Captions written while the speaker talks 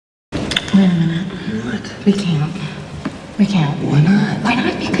Wait a minute. What? We can't. We can't. Why not? Why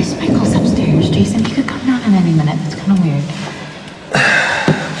not? Because Michael's upstairs, Jason. He could come down in any minute. That's kind of weird.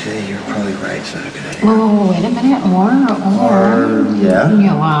 Okay, you're probably right. It's not a good idea. Whoa, wait a minute. Yeah?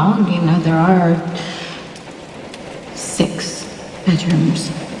 Yeah, well, you know, there are 6 bedrooms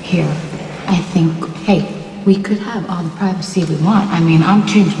here. I think, hey, we could have all the privacy we want. I mean, I'm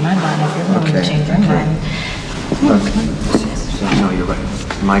changing my mind if you're willing to change your mind. Okay. So, no, you're right.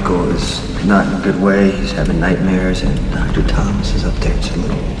 Michael is not in a good way. He's having nightmares, and Dr. Thomas is up there. It's a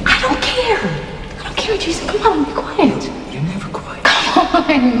little... I don't care. I don't care, Jason. Come on, be quiet. You're never quiet. Come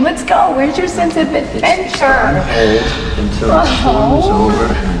on, let's go. Where's your sense of adventure? On hold until the storm is over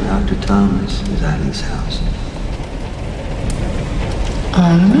and Dr. Thomas is out of this house.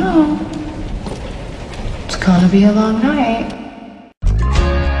 I don't know. It's gonna be a long night.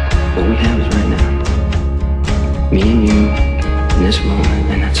 What we have is right now. Me and you in this moment,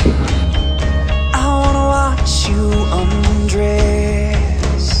 and that's enough. I wanna watch you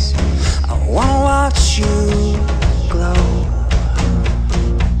undress. I wanna watch you glow.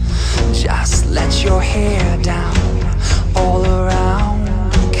 Just let your hair down all around,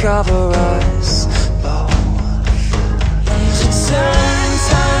 cover us both. Turn,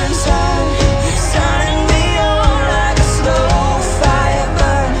 turn, turn, turning me on like a slow fire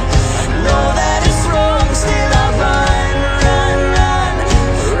burn. I know that it's wrong, still I run, run, run,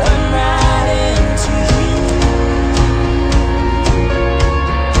 run right into you.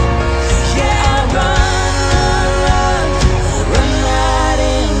 Yeah, I run, run, run, run right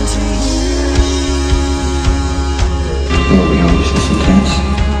into you. Well, we always just intense.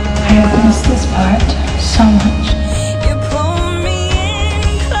 I have missed this part so much. You pull me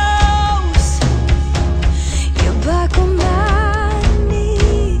in close. You're back on my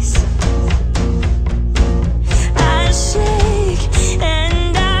knees. I shake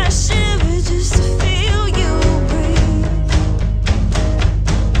and I shiver just to feel you breathe.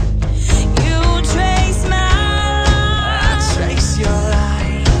 You trace my lines, I trace your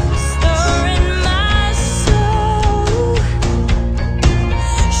lines, stirring my soul.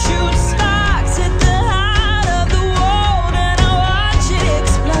 Shoot sparks at the heart of the world, and I watch it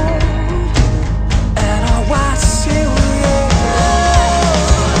explode. And I watch you,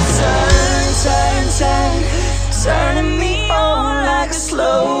 turn, turn, turn, turning me on like a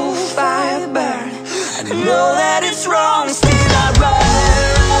slow fire burn. I know that it's wrong, still I run,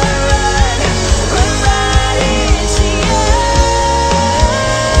 run, run, run right into you.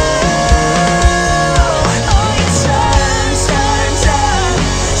 Oh, you turn, turn, turn,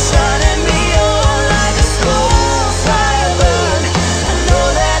 turning me on like a slow fire burn. I know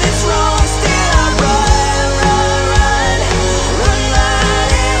that it's wrong, still I run, run, run, run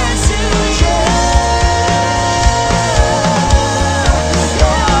right into you.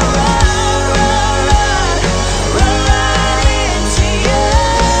 Yeah, I run, run, run, run right into you.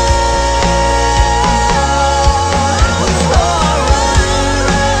 Oh, run, run,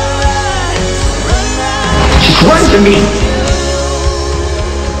 run, run right. Just run to me!